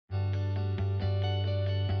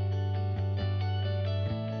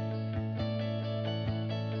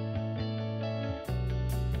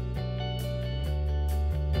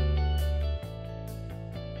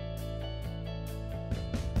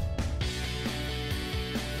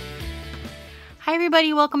Hi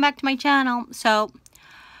everybody, welcome back to my channel. So,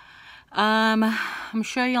 I'm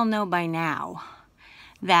sure you'll know by now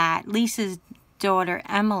that Lisa's daughter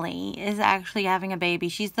Emily is actually having a baby.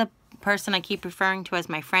 She's the person I keep referring to as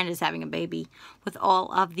my friend is having a baby with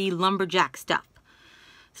all of the lumberjack stuff.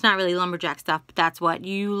 It's not really lumberjack stuff, but that's what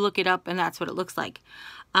you look it up and that's what it looks like.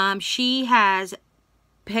 She has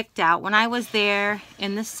picked out, when I was there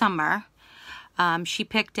in the summer, she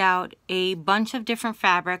picked out a bunch of different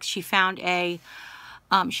fabrics. She found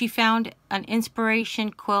an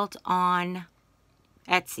inspiration quilt on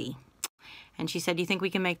Etsy. And she said, "Do you think we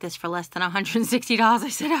can make this for less than $160? I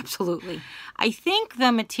said, "Absolutely." I think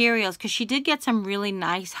the materials, because she did get some really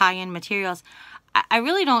nice high-end materials, I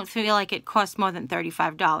really don't feel like it cost more than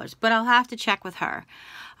 $35, but I'll have to check with her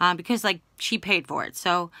because like she paid for it.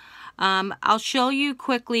 So I'll show you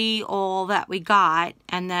quickly all that we got,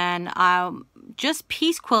 and then I'll just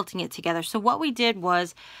piece quilting it together. So what we did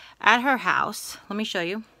was at her house, let me show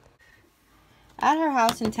you. At her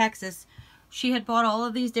house in Texas, she had bought all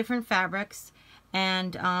of these different fabrics,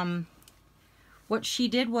 and what she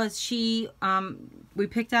did was we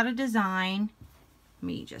picked out a design. Let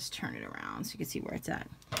me just turn it around so you can see where it's at.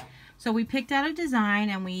 So we picked out a design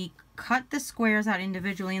and we cut the squares out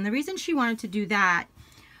individually, and the reason she wanted to do that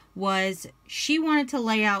was she wanted to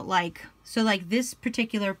lay out like this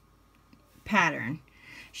particular pattern.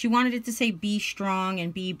 She wanted it to say "be strong"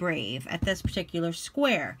 and "be brave" at this particular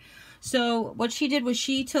square. So what she did was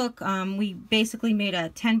she took, we basically made a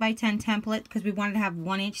 10 by 10 template because we wanted to have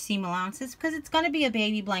 1-inch seam allowances because it's going to be a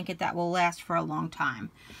baby blanket that will last for a long time.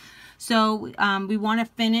 So we want a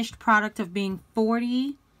finished product of being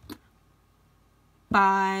 40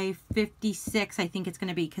 by 56, I think it's going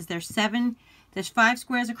to be, because there's 5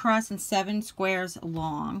 squares across and 7 squares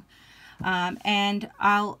long. And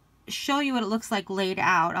I'll show you what it looks like laid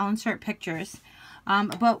out. I'll insert pictures.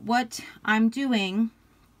 But what I'm doing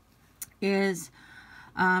is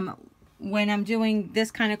when I'm doing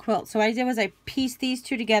this kind of quilt, so what I did was I pieced these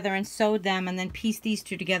two together and sewed them, and then pieced these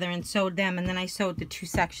two together and sewed them, and then I sewed the 2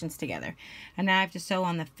 sections together, and now I have to sew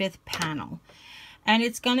on the 5th panel. And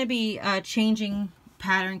it's going to be a changing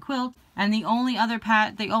pattern quilt. And the only other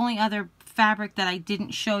fabric that I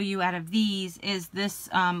didn't show you out of these is this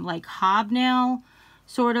like hobnail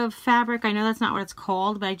sort of fabric. I know that's not what it's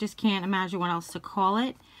called, but I just can't imagine what else to call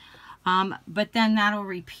it. But then that'll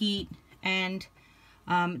repeat, and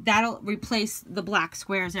that'll replace the black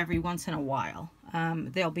squares every once in a while.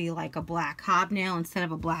 There'll be like a black hobnail instead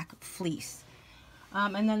of a black fleece.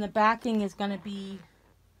 And then the backing is going to be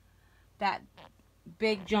that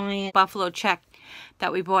big giant buffalo check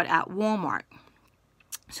that we bought at Walmart.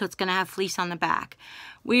 So it's going to have fleece on the back.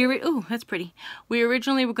 Ooh, that's pretty. We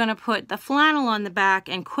originally were going to put the flannel on the back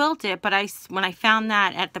and quilt it, but when I found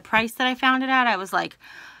that at the price that I found it at, I was like,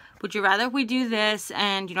 would you rather we do this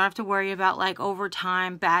and you don't have to worry about like over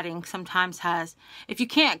time batting sometimes has, if you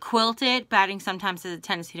can't quilt it, batting sometimes has a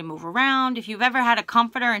tendency to move around. If you've ever had a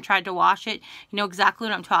comforter and tried to wash it, you know exactly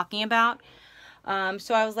what I'm talking about.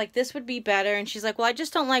 So I was like, this would be better. And she's like, well, I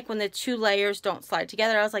just don't like when the 2 layers don't slide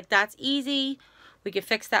together. I was like, that's easy. We could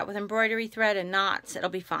fix that with embroidery thread and knots. It'll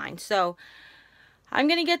be fine. So I'm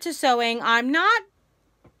going to get to sewing. I'm not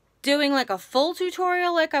doing like a full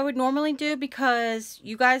tutorial like I would normally do because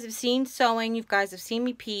you guys have seen sewing. You guys have seen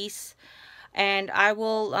me piece. And I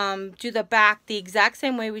will do the back the exact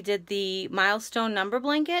same way we did the milestone number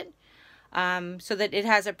blanket. So that it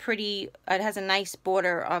has a nice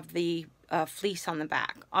border of the fleece on the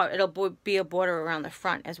back. It'll be a border around the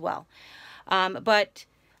front as well. But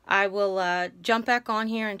I will jump back on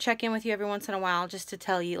here and check in with you every once in a while just to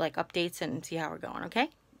tell you like updates and see how we're going, okay?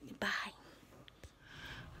 Bye.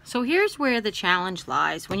 So here's where the challenge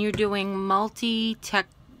lies when you're doing multi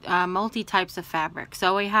types of fabric.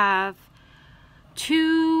 So we have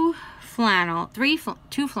 3 flannels.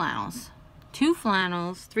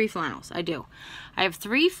 I do. I have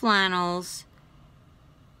 3 flannels,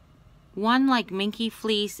 1 like minky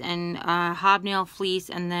fleece and hobnail fleece,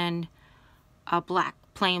 and then a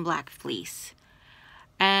plain black fleece.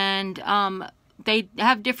 And they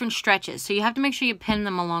have different stretches, so you have to make sure you pin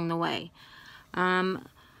them along the way.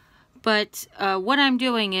 But what I'm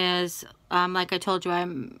doing is, like I told you,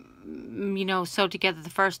 I'm sew together the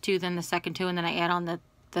first 2, then the second 2, and then I add on the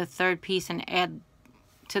 3rd piece and add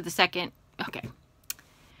to the second. Okay.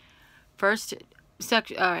 First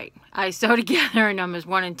section. All right. I sew together numbers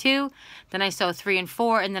 1 and 2, then I sew 3 and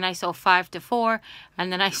 4, and then I sew 5 to 4,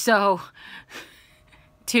 and then I sew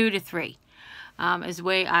 2 to 3. Is the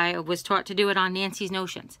way I was taught to do it on Nancy's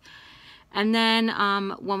Notions. And then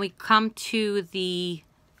when we come to the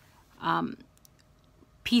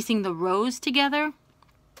piecing the rows together,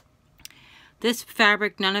 This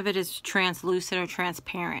fabric, none of it is translucent or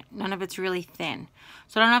transparent. None of it's really thin.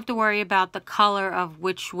 So I don't have to worry about the color of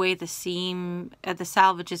which way the seam, the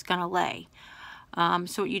salvage is gonna lay.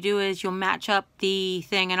 So what you do is you'll match up the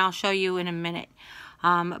thing, and I'll show you in a minute.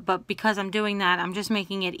 But because I'm doing that, I'm just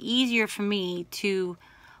making it easier for me to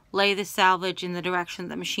lay the salvage in the direction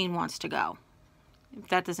the machine wants to go, if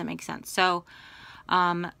that doesn't make sense. So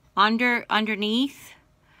underneath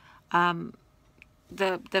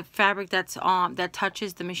the fabric that's on, that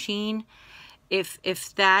touches the machine, if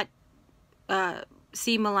that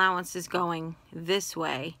seam allowance is going this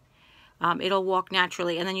way, it'll walk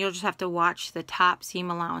naturally, and then you'll just have to watch the top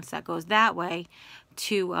seam allowance that goes that way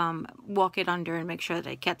to walk it under and make sure that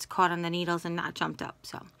it gets caught on the needles and not jumped up.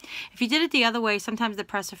 So if you did it the other way, sometimes the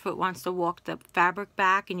presser foot wants to walk the fabric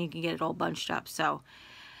back and you can get it all bunched up. So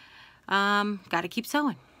gotta keep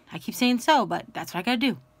sewing. I keep saying sew, but that's what I gotta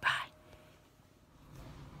do. Bye.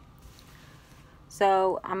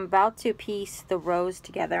 So I'm about to piece the rows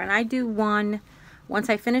together, and I do one. Once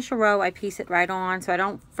I finish a row, I piece it right on so I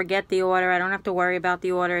don't forget the order. I don't have to worry about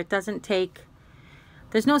the order. It doesn't take,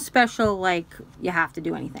 there's no special, like, you have to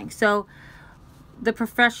do anything. So the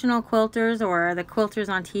professional quilters or the quilters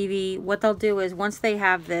on TV, what they'll do is once they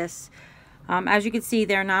have this, as you can see,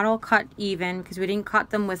 they're not all cut even because we didn't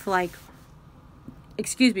cut them with like,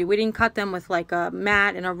 excuse me, we didn't cut them with like a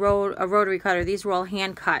mat and a rotary cutter. These were all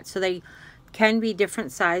hand cut, so they can be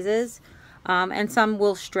different sizes, and some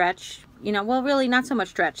will stretch. You know, well, really not so much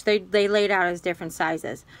stretch. They laid out as different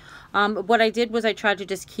sizes. What I did was I tried to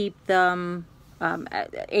just keep them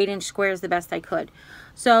 8-inch squares the best I could.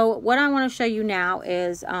 So what I want to show you now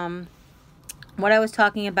is what I was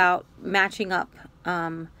talking about, matching up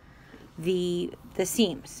the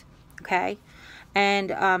seams, okay?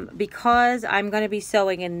 And because I'm going to be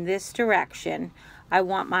sewing in this direction, I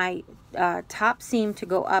want my top seam to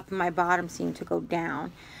go up and my bottom seam to go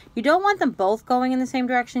down. You don't want them both going in the same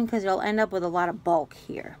direction because you'll end up with a lot of bulk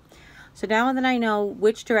here. So now that I know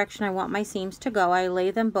which direction I want my seams to go, I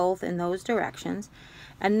lay them both in those directions,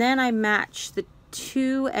 and then I match the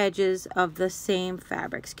two edges of the same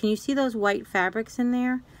fabrics. Can you see those white fabrics in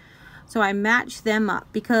there? So I match them up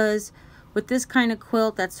because with this kind of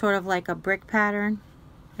quilt that's sort of like a brick pattern,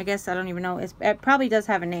 I guess, I don't even know, it probably does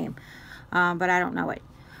have a name, but I don't know it.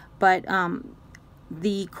 But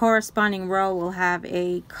the corresponding row will have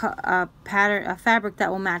a fabric that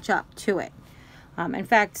will match up to it. In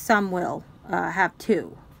fact, some will have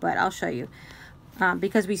two, but I'll show you.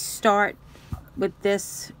 Because we start with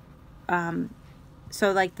this,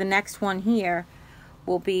 so like the next one here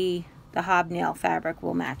will be the hobnail fabric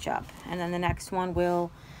will match up, and then the next one will,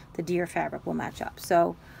 the deer fabric will match up.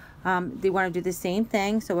 So they want to do the same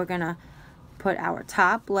thing. So we're gonna put our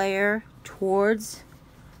top layer towards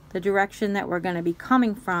the direction that we're going to be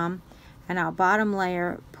coming from, and our bottom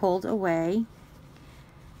layer pulled away,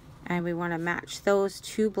 and we want to match those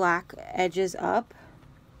two black edges up,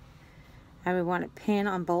 and we want to pin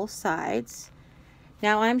on both sides.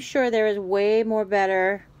 Now I'm sure there is way more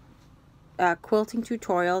better quilting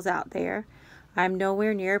tutorials out there. I'm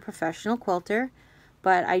nowhere near a professional quilter,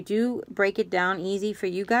 but I do break it down easy for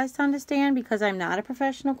you guys to understand because I'm not a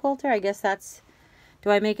professional quilter. I guess that's, do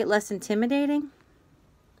I make it less intimidating?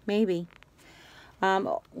 Maybe.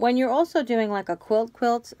 When you're also doing like a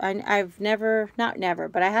quilt, I've never, not never,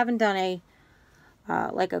 but I haven't done a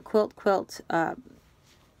like a quilt.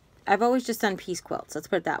 I've always just done piece quilts. Let's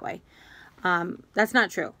put it that way. That's not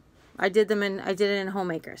true. I did it in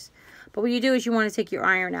homemakers. But what you do is you want to take your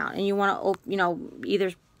iron out, and you want to, you know,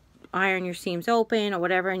 either iron your seams open or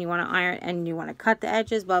whatever, and you want to iron, and you want to cut the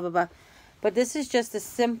edges, blah blah blah. But this is just a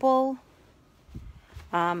simple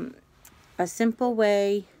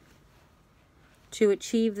way to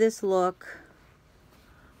achieve this look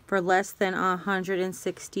for less than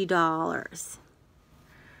 $160.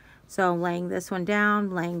 So laying this one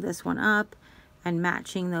down, laying this one up, and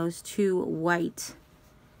matching those two white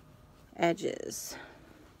edges.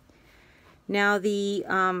 Now the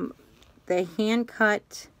hand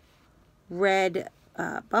cut red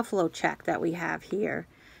buffalo check that we have here,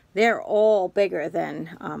 they're all bigger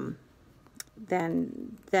than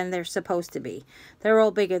they're supposed to be. They're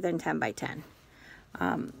all bigger than 10 by 10.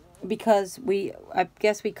 Because I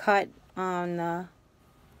guess we cut on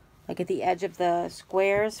like at the edge of the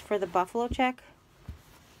squares for the buffalo check.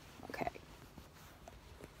 Okay.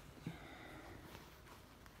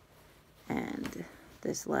 And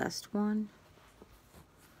this last one.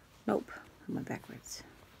 Nope, I went backwards.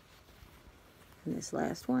 And this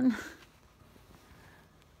last one,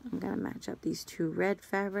 I'm gonna match up these two red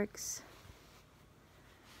fabrics.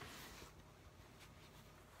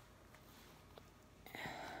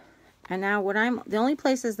 And now the only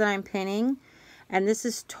places that I'm pinning, and this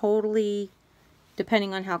is totally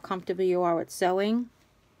depending on how comfortable you are with sewing.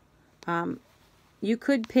 You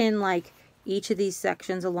could pin like each of these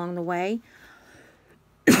sections along the way.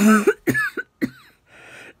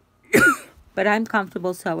 But I'm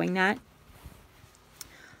comfortable sewing that.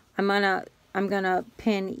 I'm gonna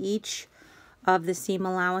pin each of the seam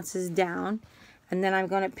allowances down, and then I'm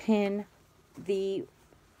gonna pin the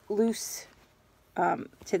loose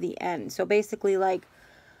to the end. So basically, like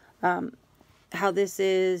how this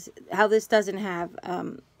doesn't have.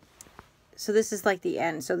 So this is like the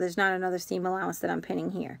end. So there's not another seam allowance that I'm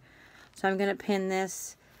pinning here. So I'm gonna pin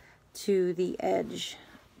this to the edge,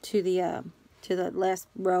 to the last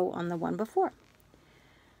row on the one before.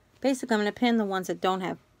 Basically, I'm going to pin the ones that don't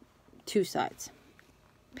have two sides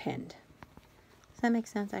pinned. Does that make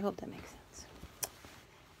sense? I hope that makes sense.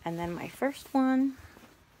 And then my first one.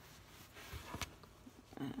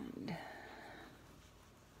 And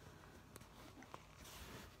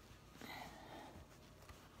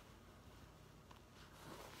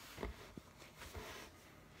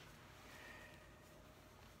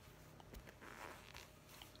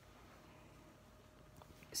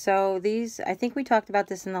so these, I think we talked about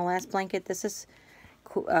this in the last blanket. This is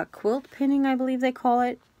quilt pinning, I believe they call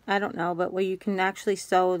it. I don't know, but where you can actually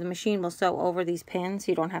sew, the machine will sew over these pins.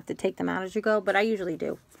 You don't have to take them out as you go, but I usually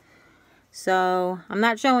do. So I'm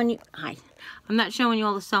not showing you, I'm not showing you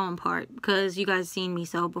all the sewing part because you guys seen me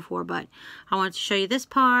sew before, but I wanted to show you this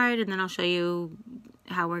part and then I'll show you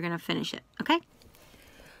how we're going to finish it, okay?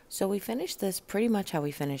 So we finished this pretty much how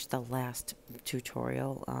we finished the last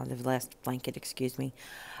tutorial, the last blanket, excuse me.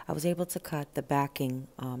 I was able to cut the backing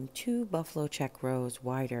 2 buffalo check rows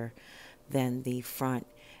wider than the front,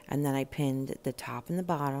 and then I pinned the top and the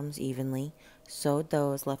bottoms evenly, sewed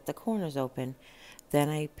those, left the corners open. Then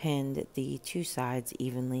I pinned the 2 sides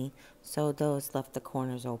evenly, sewed those, left the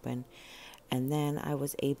corners open, and then I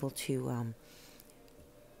was able to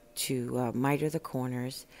miter the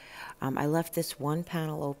corners. I left this one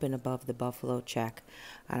panel open above the buffalo check,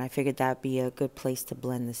 and I figured that'd be a good place to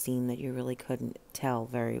blend the seam that you really couldn't tell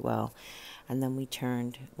very well. And then we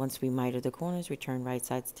turned, once we mitered the corners, we turned right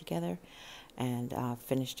sides together and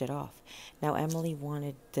finished it off. Now Emily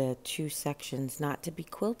wanted the 2 sections not to be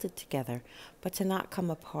quilted together, but to not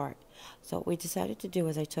come apart. So what we decided to do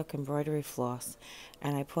is I took embroidery floss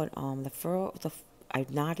and I put I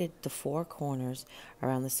knotted the 4 corners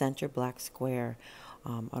around the center black square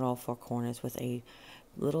on all 4 corners with a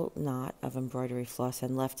little knot of embroidery floss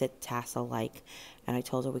and left it tassel-like. And I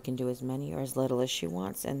told her we can do as many or as little as she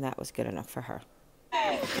wants, and that was good enough for her.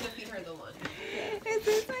 I'm gonna feed her the lunch. Is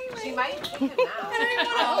this my She might take it now.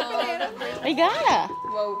 I don't want to open it. You gotta.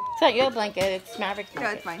 Whoa. It's not your blanket, it's Maverick's No,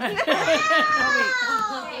 blanket. it's fine. Hey,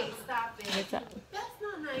 stop it. What's that? That's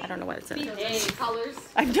not nice. I don't know what it's in. Hey, colors.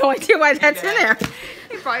 I have no idea why that's in there.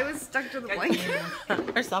 He probably was stuck to the blanket.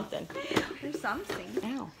 Or something. There's something.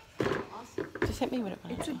 Ow. Just hit me with it.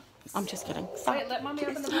 I'm just kidding. Stop. Wait, let mommy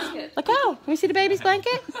open the blanket. Look out. Can we see the baby's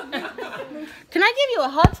blanket? Can I give you a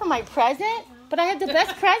hug for my present? But I had the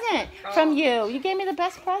best present from you. You gave me the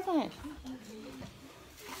best present.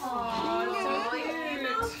 Oh, so cute.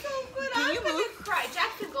 Can you move? Cry.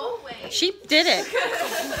 Jackson, go away. She did it.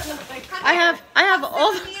 I have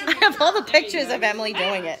all the pictures of Emily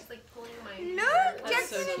doing it. Look,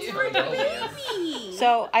 Jackson, so it's cute. for the baby.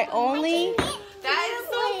 So I only That is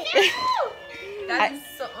so cute. That is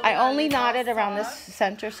so. I only knotted around this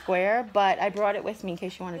center square, but I brought it with me in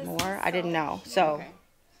case you wanted more. I didn't know. So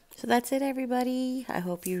that's it, everybody. I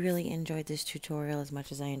hope you really enjoyed this tutorial as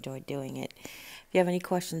much as I enjoyed doing it. If you have any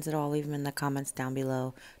questions at all, leave them in the comments down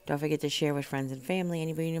below. Don't forget to share with friends and family,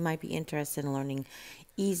 anybody who might be interested in learning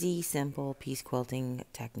easy, simple piece quilting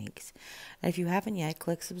techniques. And if you haven't yet,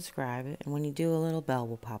 click subscribe, and when you do, a little bell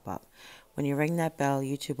will pop up. When you ring that bell,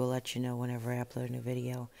 YouTube will let you know whenever I upload a new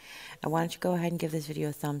video. And why don't you go ahead and give this video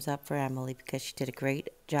a thumbs up for Emily, because she did a great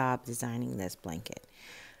job designing this blanket.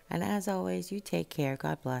 And as always, you take care,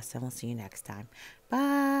 God bless, and we'll see you next time.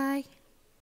 Bye!